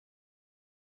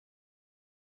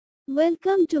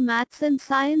Welcome to Maths and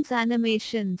Science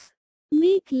Animations.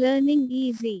 Make learning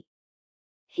easy.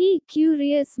 Hey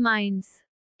curious minds.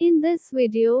 In this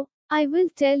video, I will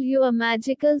tell you a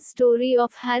magical story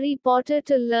of Harry Potter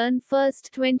to learn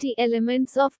first 20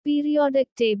 elements of periodic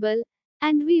table,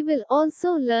 and we will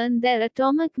also learn their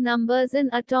atomic numbers and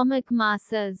atomic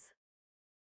masses.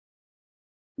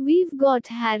 We've got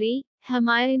Harry,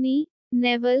 Hermione,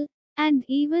 Neville, and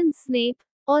even Snape,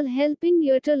 all helping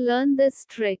you to learn this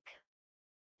trick.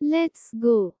 Let's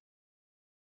go.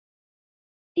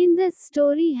 In this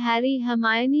story, Harry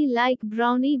Hermione like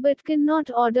brownie but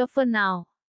cannot order for now.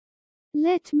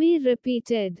 Let me repeat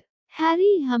it.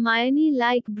 Harry Hermione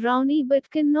like brownie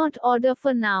but cannot order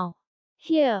for now.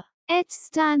 Here, H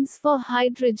stands for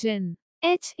hydrogen.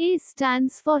 HA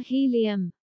stands for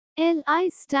helium.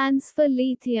 Li stands for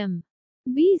lithium.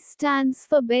 B stands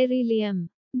for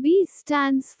beryllium. B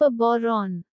stands for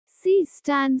boron. C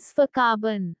stands for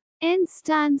carbon. N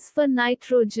stands for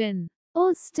nitrogen.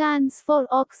 O stands for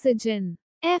oxygen.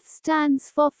 F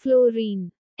stands for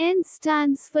fluorine. N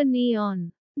stands for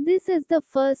neon. This is the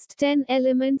first 10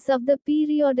 elements of the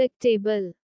periodic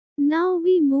table. Now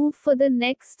we move for the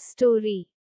next story.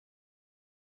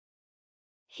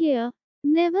 Here,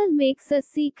 Neville makes a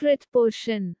secret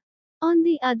potion. On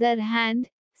the other hand,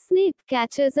 Snape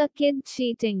catches a kid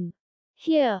cheating.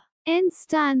 Here, N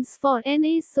stands for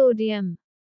Na sodium.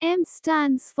 M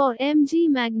stands for Mg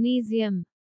magnesium.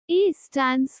 A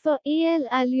stands for Al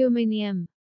aluminium.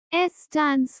 S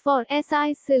stands for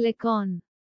Si silicon.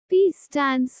 P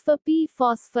stands for P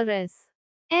phosphorus.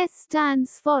 S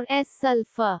stands for S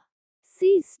sulfur.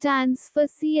 C stands for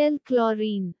Cl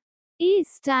chlorine. A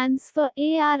stands for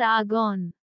Ar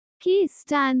argon. K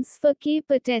stands for K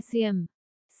potassium.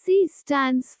 C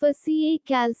stands for Ca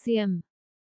calcium.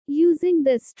 Using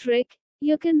this trick,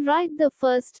 you can write the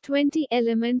first 20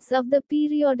 elements of the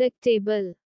periodic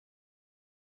table.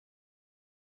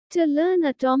 To learn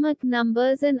atomic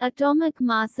numbers and atomic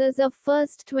masses of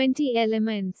first 20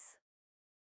 elements.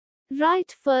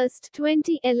 Write first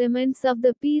 20 elements of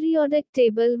the periodic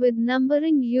table with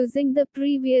numbering using the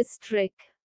previous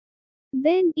trick.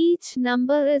 Then each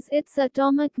number is its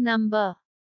atomic number.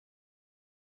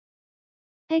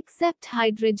 Except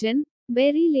hydrogen,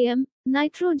 beryllium,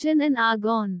 nitrogen and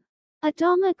argon.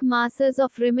 Atomic masses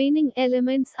of remaining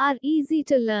elements are easy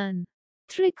to learn.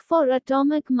 Trick for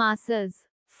atomic masses.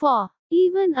 For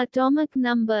even atomic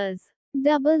numbers,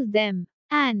 double them.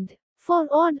 And for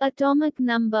odd atomic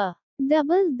number,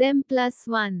 double them plus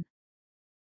 1.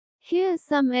 Here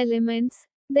some elements,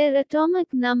 their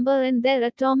atomic number and their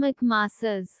atomic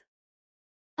masses.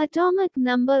 Atomic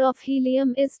number of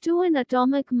helium is 2 and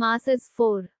atomic mass is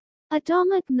 4.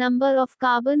 Atomic number of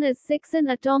carbon is 6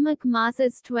 and atomic mass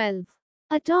is 12.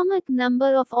 Atomic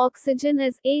number of oxygen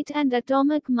is 8 and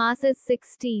atomic mass is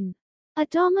 16.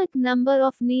 Atomic number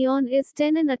of neon is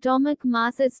 10 and atomic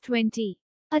mass is 20.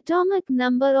 Atomic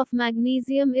number of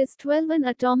magnesium is 12 and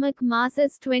atomic mass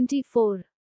is 24.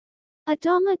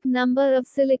 Atomic number of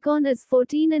silicon is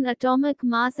 14 and atomic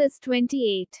mass is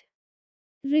 28.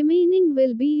 Remaining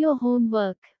will be your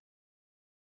homework.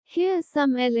 Here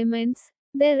some elements,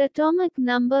 their atomic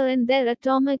number and their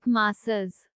atomic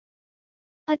masses.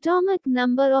 Atomic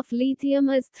number of lithium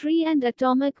is 3 and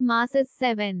atomic mass is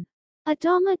 7.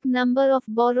 Atomic number of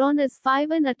boron is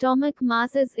 5 and atomic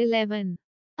mass is 11.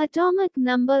 Atomic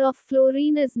number of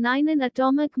fluorine is 9 and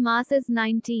atomic mass is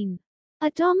 19.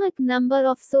 Atomic number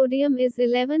of sodium is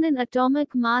 11 and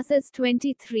atomic mass is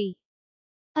 23.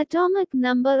 Atomic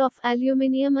number of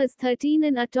aluminium is 13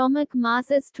 and atomic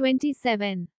mass is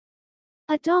 27.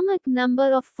 Atomic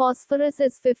number of phosphorus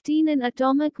is 15 and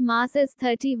atomic mass is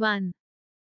 31.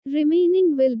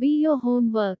 Remaining will be your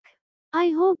homework. I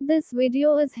hope this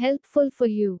video is helpful for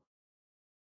you.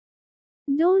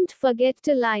 Don't forget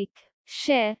to like,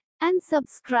 share, and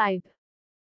subscribe.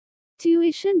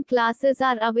 Tuition classes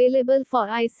are available for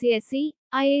ICSE,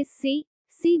 ISC,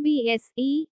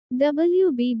 CBSE,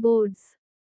 WB boards.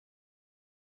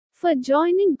 For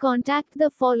joining, contact the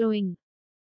following.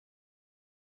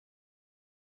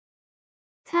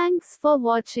 Thanks for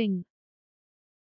watching.